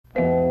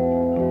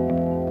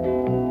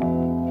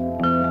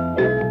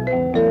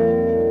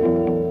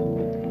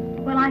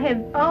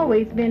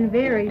always been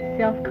very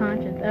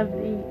self-conscious of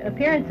the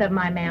appearance of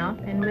my mouth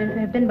and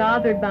have been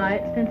bothered by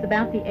it since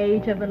about the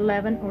age of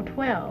 11 or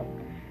 12,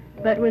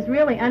 but was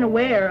really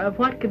unaware of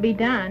what could be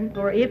done,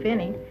 or if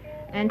any,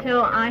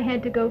 until I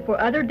had to go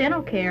for other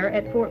dental care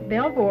at Fort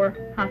Belvoir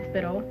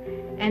Hospital,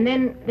 and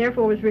then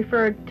therefore was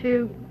referred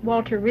to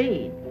Walter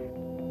Reed.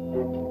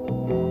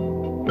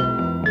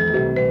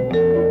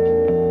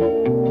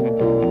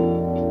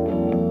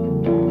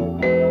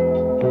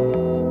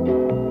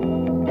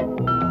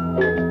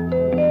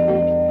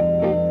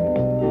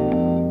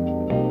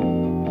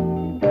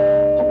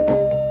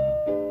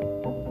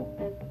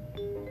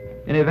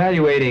 In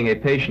evaluating a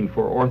patient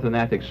for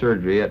orthognathic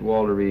surgery at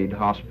Walter Reed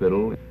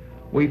Hospital,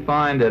 we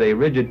find that a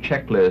rigid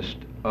checklist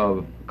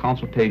of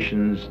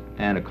consultations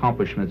and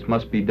accomplishments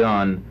must be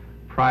done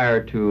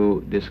prior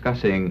to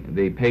discussing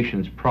the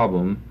patient's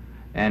problem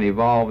and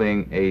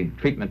evolving a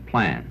treatment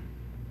plan.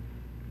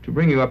 To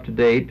bring you up to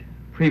date,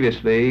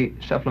 previously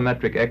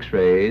cephalometric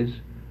x-rays,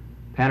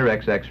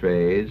 Panorex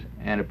x-rays,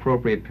 and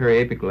appropriate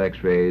periapical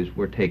x-rays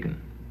were taken.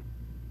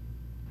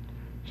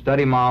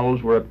 Study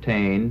models were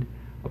obtained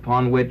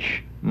upon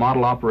which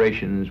model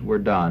operations were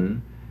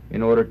done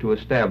in order to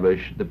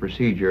establish the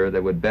procedure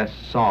that would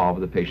best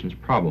solve the patient's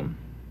problem.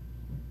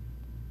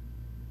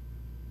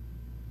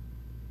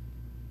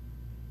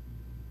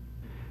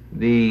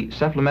 The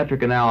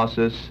cephalometric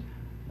analysis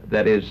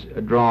that is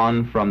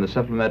drawn from the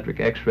cephalometric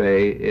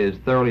x-ray is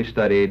thoroughly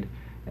studied,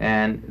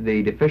 and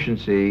the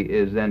deficiency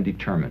is then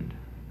determined.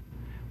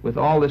 With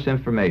all this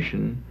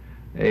information,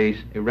 a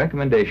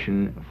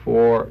recommendation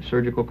for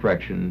surgical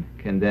correction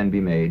can then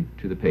be made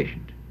to the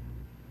patient.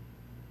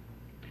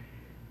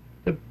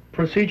 The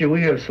procedure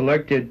we have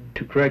selected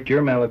to correct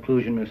your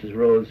malocclusion, Mrs.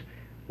 Rose,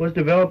 was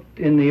developed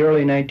in the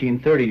early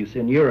 1930s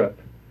in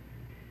Europe.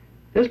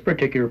 This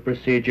particular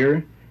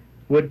procedure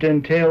would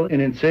entail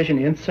an incision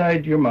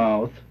inside your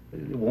mouth.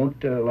 It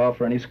won't allow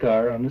for any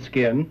scar on the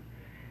skin,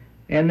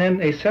 and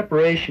then a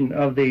separation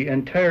of the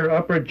entire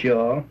upper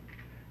jaw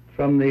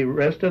from the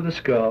rest of the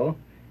skull,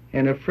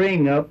 and a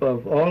freeing up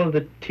of all of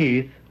the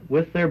teeth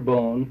with their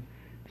bone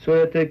so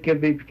that they can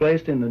be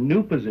placed in the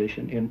new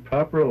position in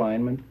proper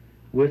alignment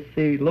with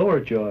the lower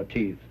jaw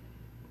teeth.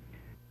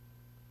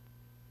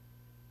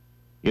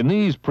 In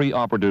these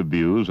preoperative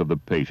views of the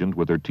patient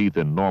with her teeth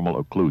in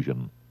normal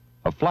occlusion,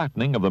 a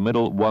flattening of the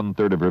middle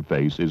one-third of her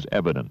face is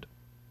evident.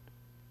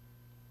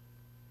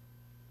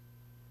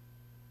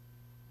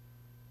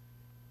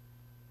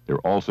 There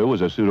also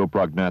is a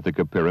pseudo-prognathic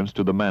appearance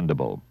to the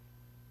mandible.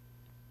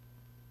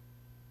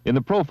 In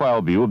the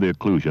profile view of the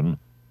occlusion,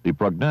 the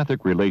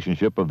prognathic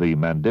relationship of the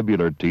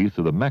mandibular teeth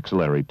to the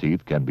maxillary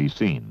teeth can be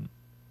seen.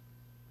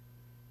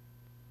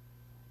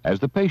 As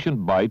the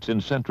patient bites in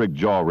centric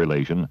jaw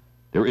relation,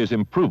 there is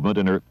improvement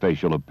in her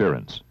facial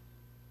appearance.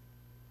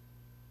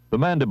 The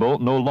mandible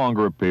no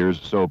longer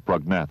appears so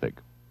prognathic.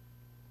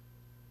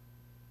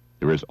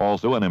 There is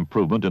also an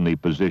improvement in the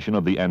position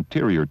of the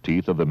anterior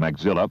teeth of the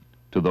maxilla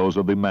to those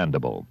of the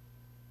mandible.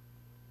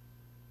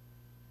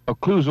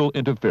 Occlusal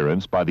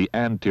interference by the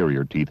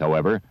anterior teeth,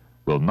 however,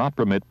 will not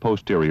permit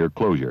posterior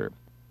closure.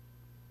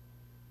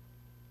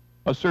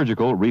 A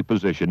surgical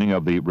repositioning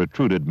of the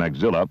retruded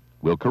maxilla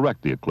will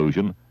correct the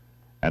occlusion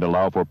and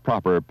allow for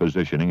proper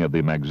positioning of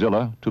the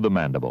maxilla to the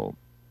mandible.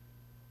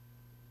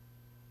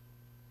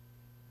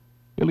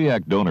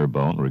 Iliac donor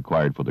bone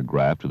required for the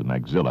graft to the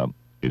maxilla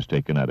is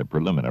taken at a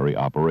preliminary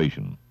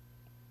operation.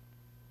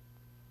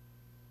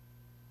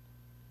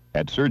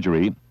 At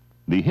surgery,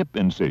 the hip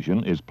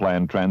incision is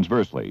planned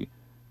transversely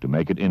to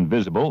make it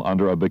invisible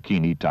under a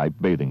bikini-type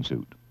bathing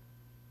suit.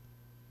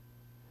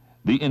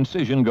 The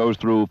incision goes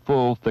through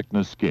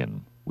full-thickness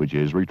skin, which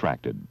is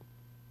retracted.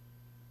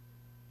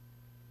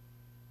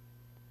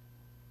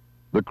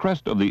 The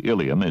crest of the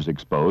ilium is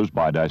exposed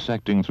by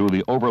dissecting through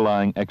the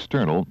overlying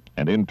external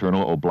and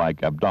internal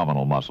oblique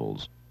abdominal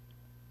muscles.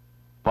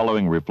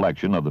 Following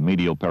reflection of the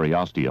medial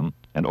periosteum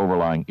and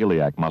overlying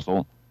iliac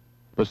muscle,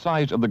 the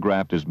size of the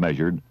graft is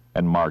measured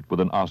and marked with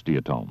an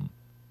osteotome.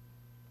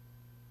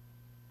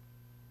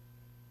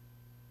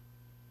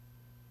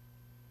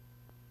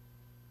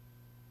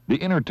 The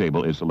inner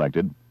table is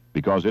selected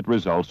because it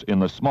results in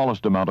the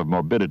smallest amount of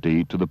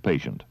morbidity to the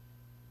patient.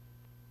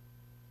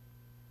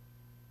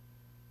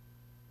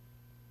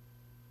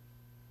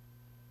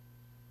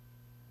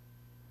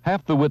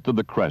 Half the width of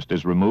the crest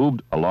is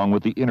removed along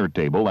with the inner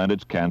table and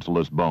its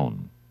cancellous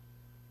bone.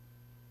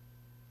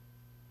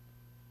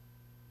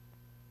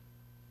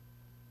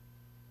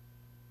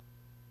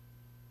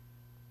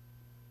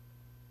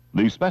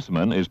 The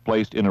specimen is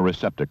placed in a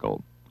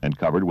receptacle and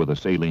covered with a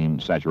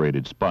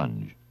saline-saturated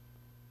sponge.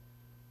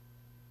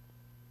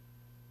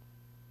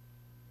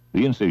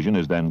 The incision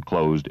is then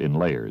closed in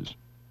layers.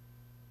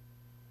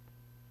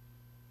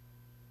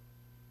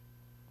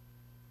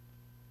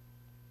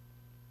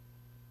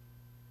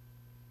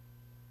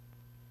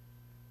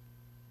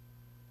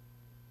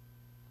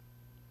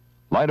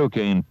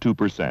 Lidocaine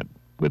 2%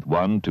 with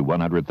 1 to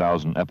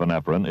 100,000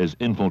 epinephrine is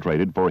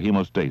infiltrated for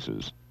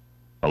hemostasis,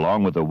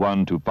 along with a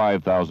 1 to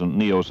 5,000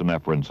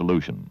 neosynephrine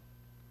solution.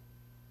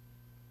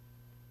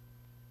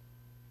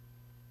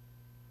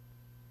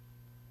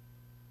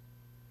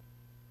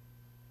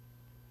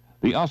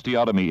 The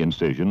osteotomy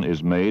incision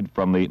is made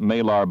from the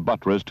malar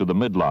buttress to the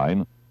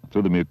midline,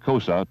 through the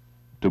mucosa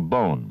to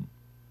bone.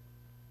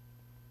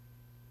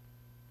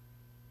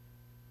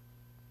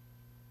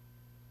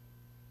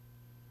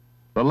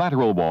 The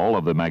lateral wall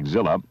of the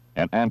maxilla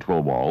and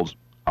antral walls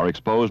are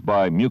exposed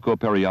by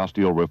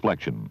mucoperiosteal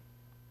reflection.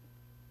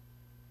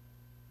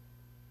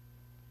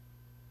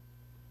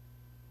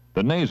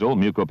 The nasal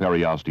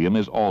mucoperiosteum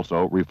is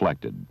also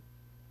reflected.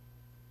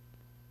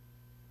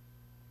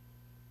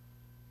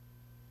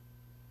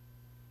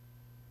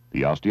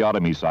 The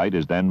osteotomy site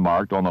is then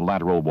marked on the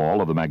lateral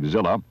wall of the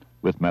maxilla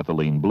with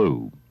methylene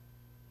blue.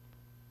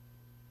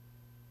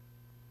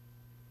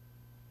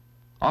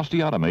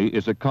 Osteotomy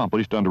is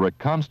accomplished under a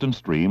constant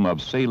stream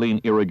of saline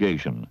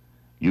irrigation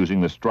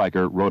using the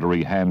Stryker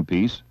rotary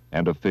handpiece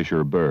and a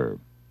Fisher burr.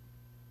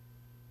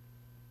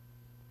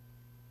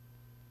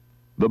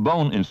 The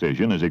bone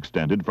incision is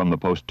extended from the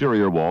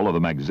posterior wall of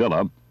the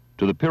maxilla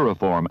to the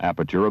piriform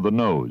aperture of the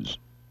nose.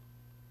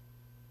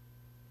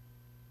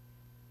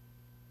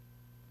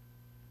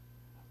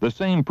 The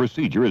same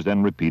procedure is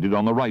then repeated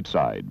on the right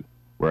side,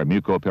 where a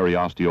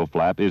mucoperiosteal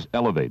flap is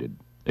elevated,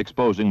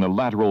 exposing the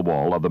lateral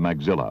wall of the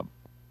maxilla.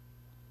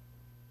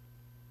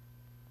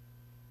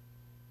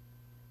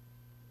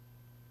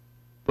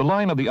 The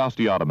line of the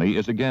osteotomy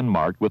is again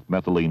marked with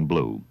methylene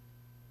blue,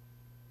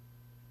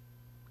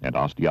 and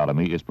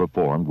osteotomy is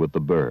performed with the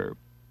burr.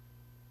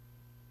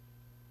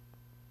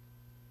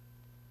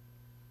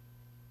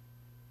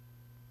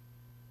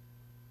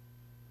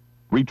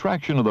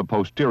 Retraction of the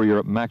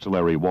posterior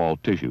maxillary wall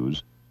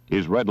tissues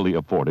is readily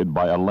afforded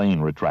by a lane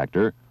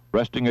retractor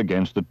resting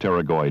against the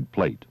pterygoid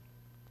plate.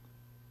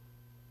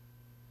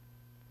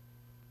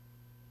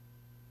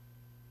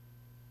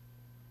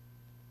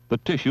 The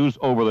tissues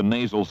over the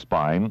nasal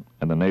spine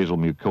and the nasal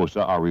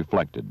mucosa are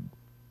reflected.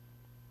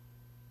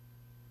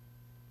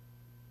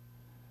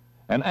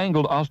 An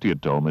angled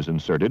osteotome is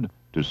inserted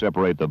to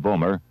separate the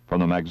vomer from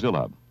the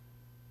maxilla.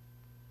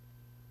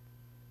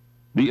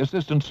 The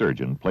assistant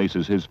surgeon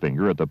places his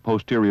finger at the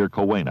posterior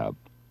choana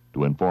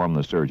to inform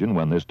the surgeon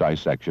when this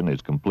dissection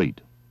is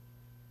complete.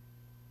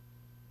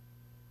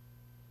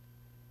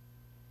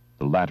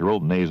 The lateral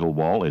nasal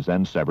wall is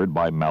then severed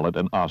by mallet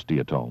and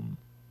osteotome.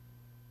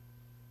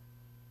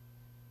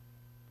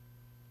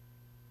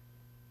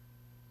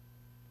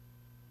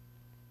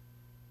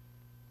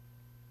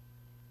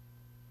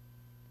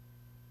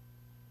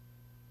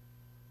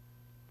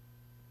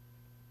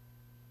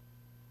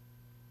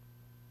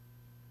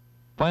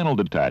 Final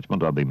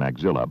detachment of the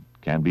maxilla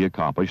can be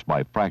accomplished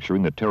by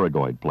fracturing the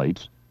pterygoid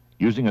plates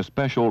using a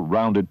special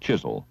rounded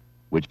chisel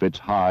which fits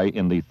high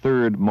in the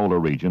third molar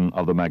region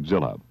of the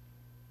maxilla.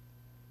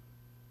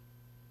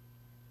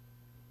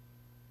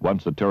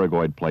 Once the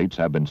pterygoid plates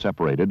have been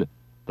separated,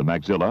 the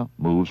maxilla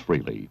moves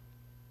freely.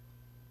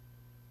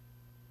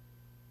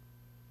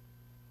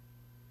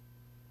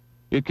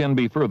 It can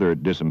be further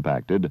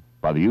disimpacted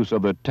by the use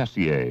of the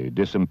Tessier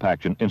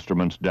disimpaction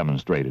instruments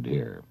demonstrated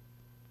here.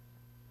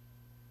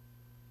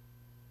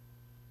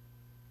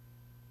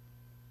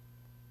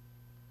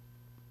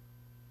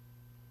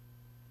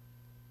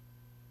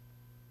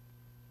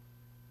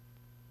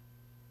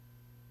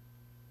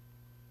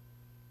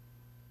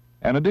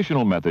 An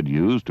additional method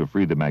used to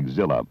free the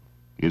maxilla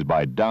is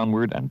by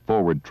downward and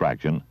forward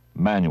traction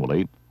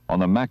manually on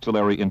the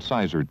maxillary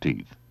incisor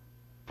teeth,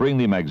 freeing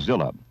the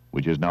maxilla,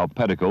 which is now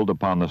pedicled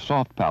upon the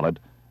soft palate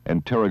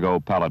and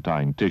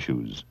pterygopalatine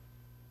tissues.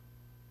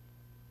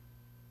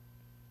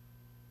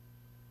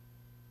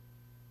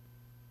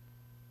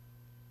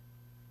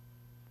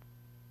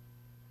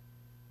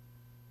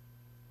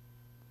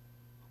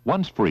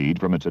 Once freed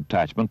from its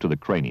attachment to the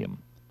cranium,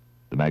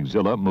 the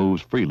maxilla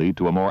moves freely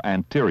to a more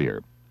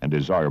anterior and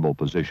desirable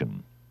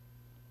position.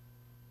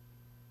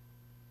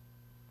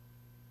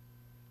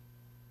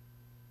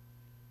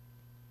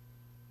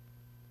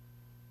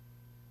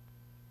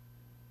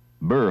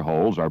 Burr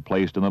holes are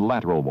placed in the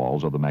lateral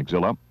walls of the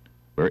maxilla,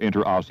 where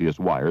interosseous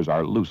wires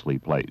are loosely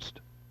placed.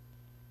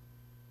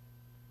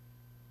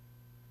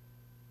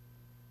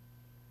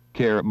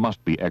 Care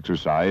must be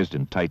exercised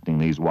in tightening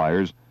these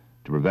wires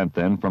to prevent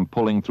them from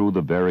pulling through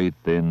the very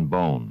thin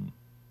bone.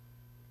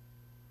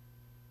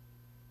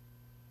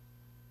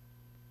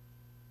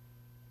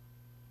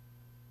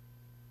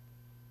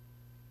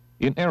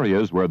 In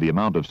areas where the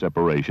amount of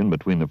separation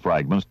between the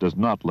fragments does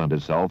not lend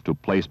itself to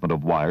placement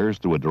of wires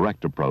through a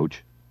direct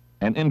approach,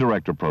 an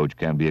indirect approach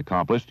can be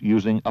accomplished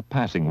using a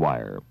passing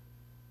wire.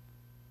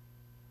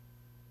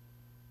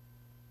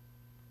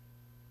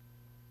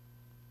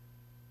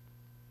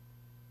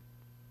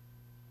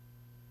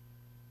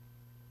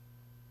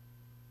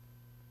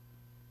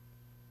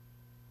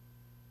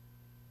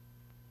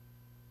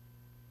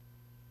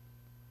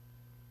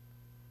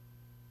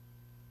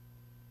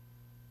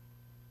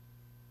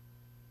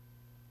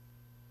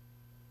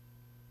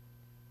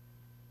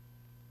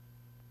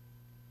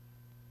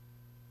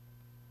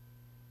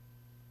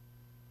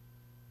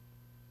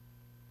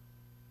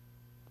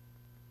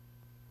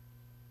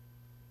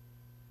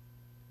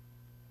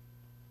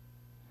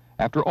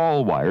 After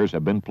all wires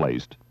have been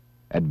placed,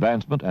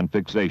 advancement and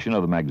fixation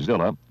of the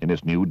maxilla in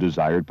its new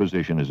desired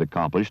position is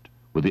accomplished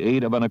with the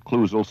aid of an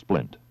occlusal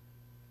splint.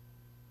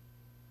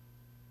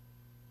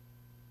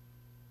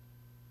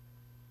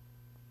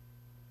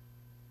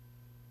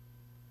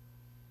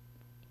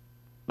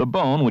 The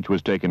bone which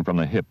was taken from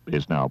the hip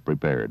is now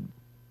prepared.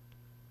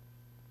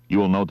 You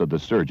will note that the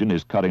surgeon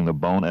is cutting the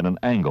bone at an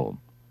angle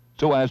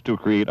so as to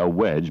create a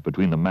wedge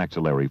between the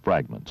maxillary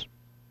fragments.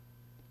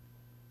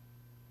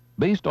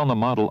 Based on the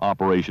model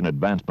operation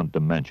advancement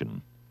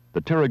dimension,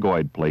 the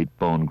pterygoid plate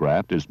bone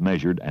graft is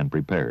measured and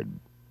prepared.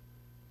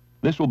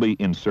 This will be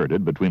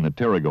inserted between the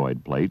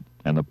pterygoid plate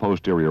and the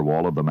posterior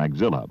wall of the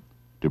maxilla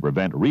to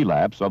prevent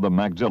relapse of the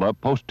maxilla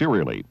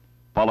posteriorly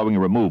following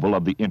removal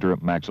of the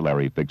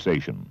intermaxillary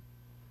fixation.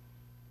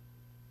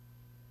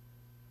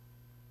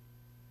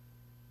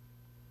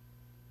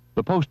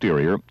 The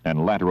posterior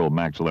and lateral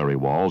maxillary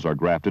walls are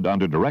grafted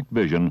under direct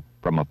vision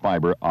from a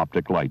fiber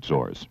optic light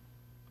source.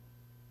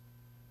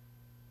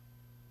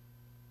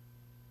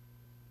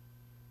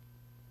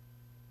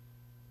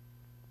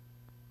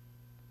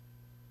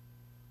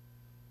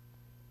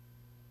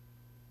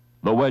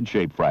 The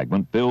wedge-shaped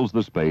fragment fills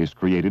the space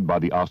created by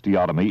the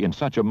osteotomy in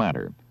such a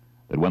manner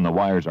that when the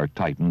wires are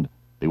tightened,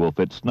 they will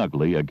fit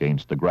snugly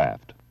against the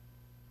graft.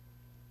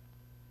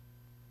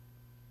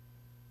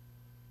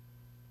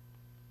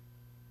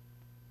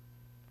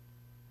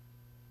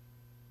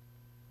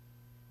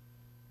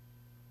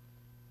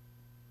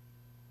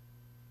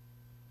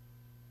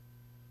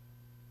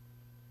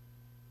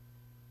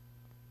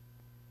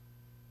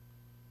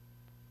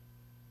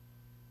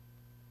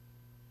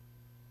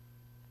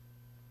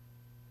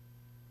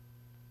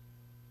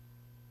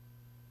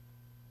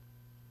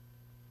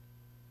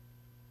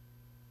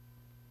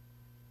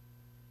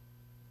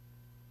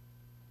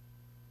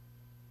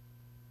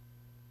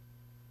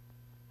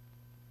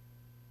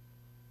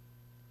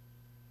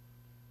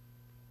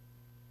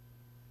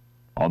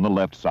 On the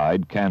left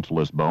side,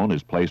 cancellous bone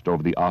is placed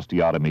over the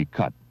osteotomy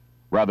cut,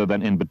 rather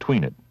than in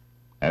between it,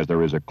 as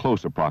there is a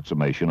close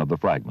approximation of the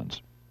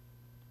fragments.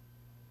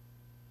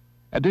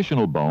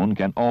 Additional bone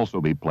can also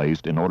be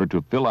placed in order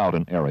to fill out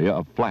an area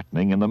of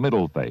flattening in the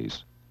middle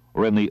face,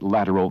 or in the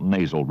lateral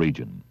nasal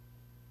region.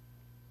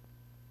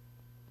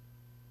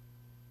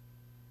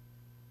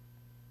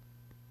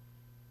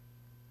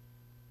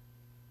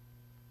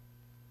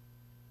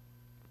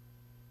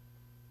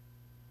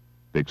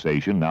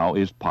 Fixation now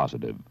is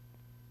positive.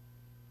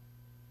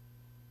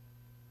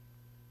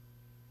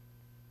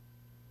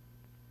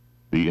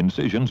 The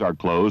incisions are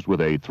closed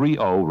with a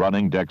 3/0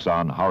 running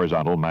Dexon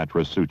horizontal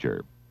mattress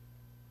suture.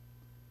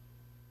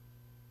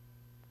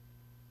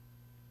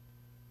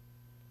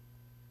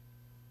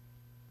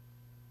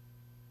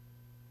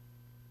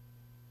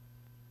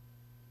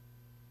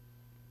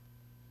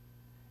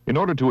 In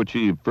order to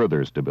achieve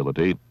further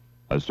stability,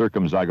 a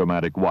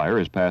circumzygomatic wire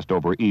is passed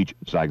over each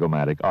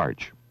zygomatic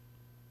arch.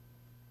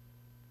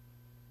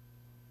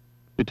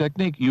 The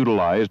technique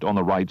utilized on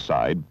the right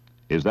side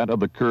is that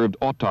of the curved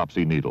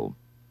autopsy needle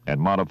and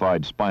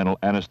modified spinal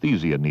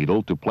anesthesia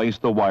needle to place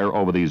the wire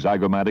over the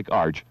zygomatic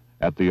arch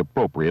at the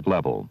appropriate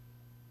level.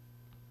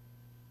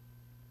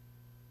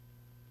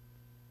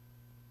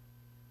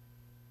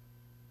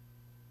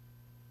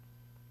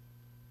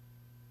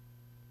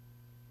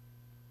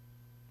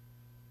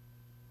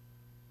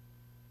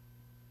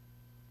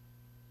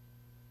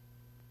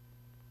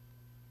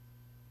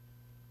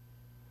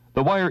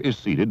 The wire is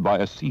seated by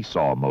a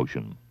seesaw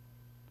motion.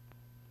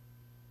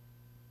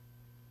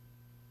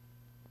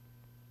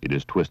 It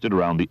is twisted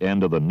around the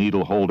end of the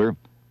needle holder,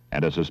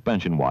 and a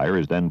suspension wire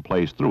is then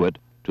placed through it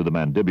to the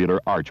mandibular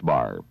arch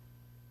bar.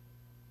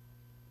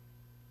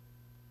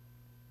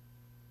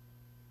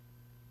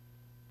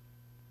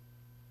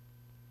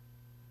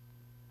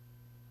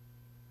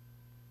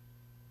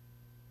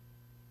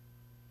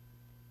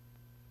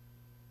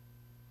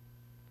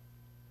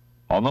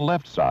 On the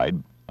left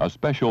side, a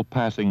special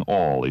passing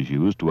awl is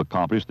used to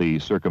accomplish the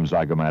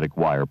circumzygomatic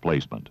wire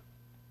placement.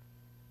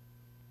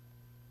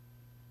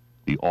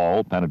 The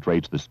awl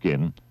penetrates the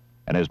skin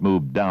and is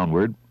moved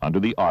downward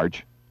under the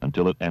arch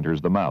until it enters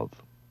the mouth.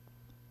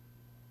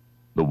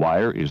 The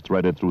wire is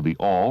threaded through the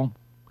awl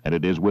and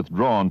it is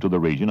withdrawn to the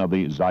region of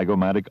the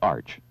zygomatic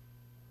arch,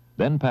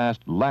 then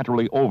passed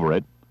laterally over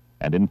it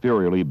and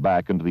inferiorly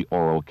back into the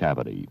oral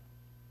cavity.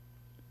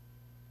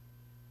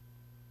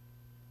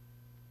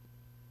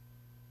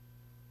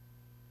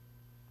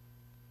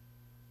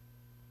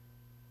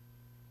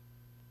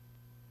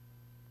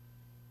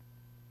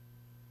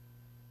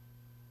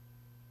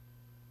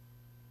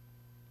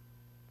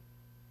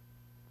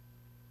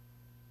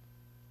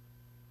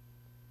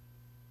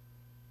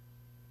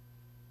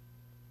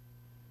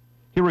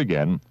 Here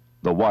again,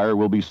 the wire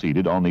will be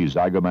seated on the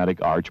zygomatic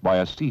arch by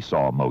a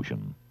seesaw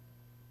motion.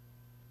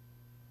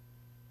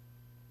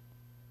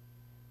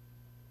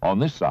 On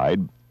this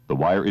side, the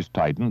wire is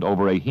tightened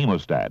over a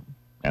hemostat,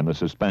 and the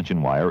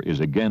suspension wire is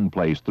again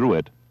placed through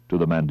it to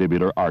the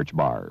mandibular arch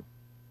bar.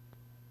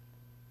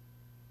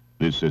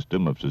 This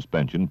system of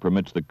suspension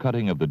permits the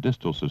cutting of the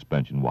distal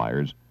suspension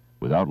wires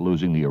without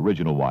losing the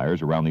original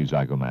wires around the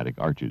zygomatic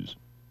arches.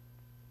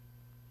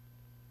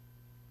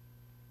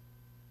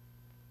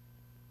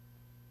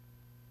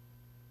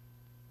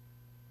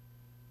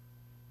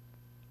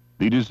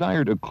 The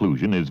desired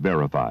occlusion is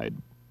verified,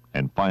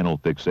 and final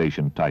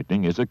fixation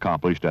tightening is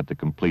accomplished at the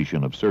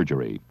completion of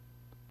surgery.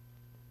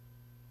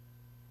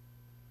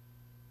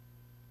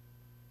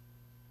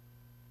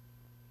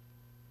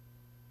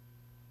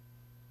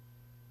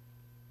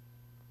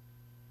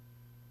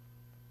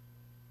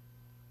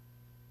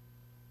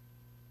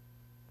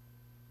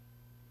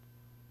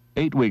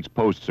 Eight weeks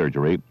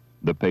post-surgery,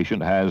 the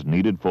patient has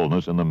needed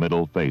fullness in the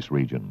middle face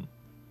region.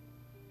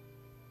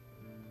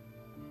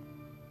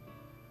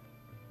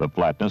 The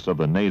flatness of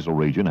the nasal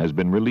region has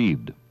been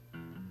relieved.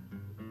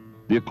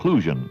 The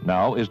occlusion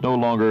now is no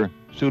longer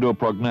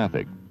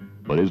pseudo-prognathic,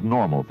 but is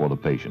normal for the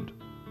patient.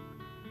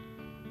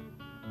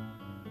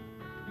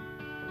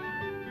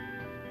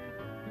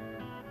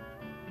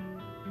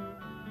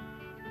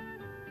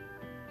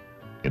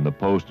 In the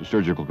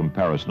post-surgical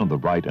comparison of the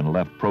right and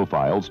left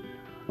profiles,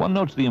 one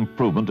notes the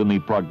improvement in the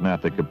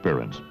prognathic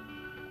appearance,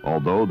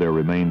 although there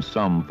remains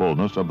some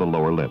fullness of the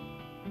lower lip.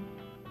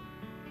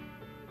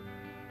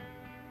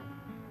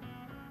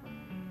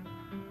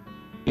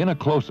 In a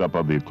close-up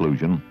of the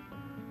occlusion,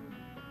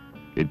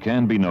 it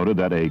can be noted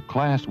that a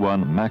Class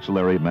 1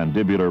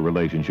 maxillary-mandibular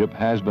relationship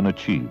has been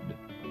achieved,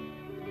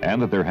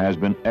 and that there has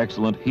been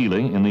excellent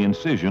healing in the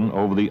incision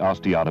over the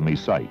osteotomy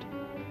site.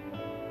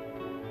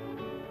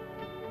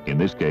 In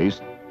this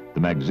case, the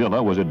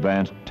maxilla was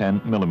advanced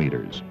 10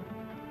 millimeters.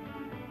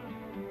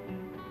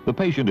 The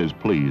patient is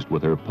pleased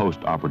with her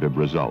post-operative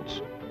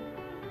results.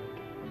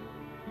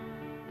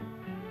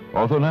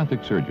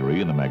 Orthognathic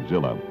surgery in the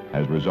maxilla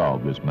has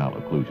resolved this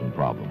malocclusion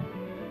problem.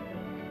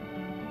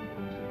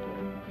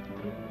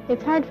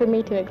 It's hard for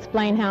me to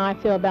explain how I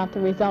feel about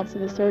the results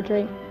of the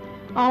surgery.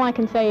 All I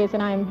can say is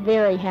that I'm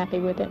very happy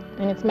with it,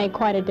 and it's made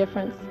quite a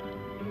difference.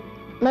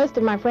 Most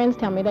of my friends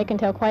tell me they can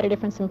tell quite a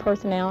difference in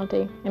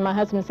personality, and my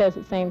husband says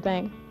the same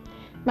thing.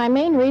 My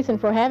main reason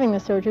for having the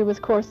surgery was,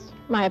 of course,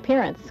 my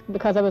appearance,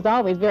 because I was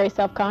always very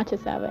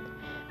self-conscious of it.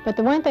 But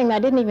the one thing that I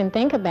didn't even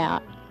think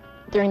about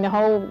during the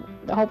whole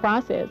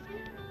process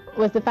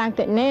was the fact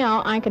that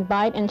now I could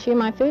bite and chew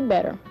my food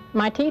better.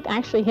 My teeth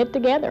actually hit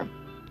together.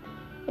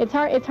 It's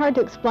hard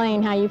to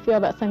explain how you feel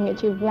about something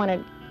that you've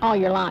wanted all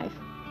your life.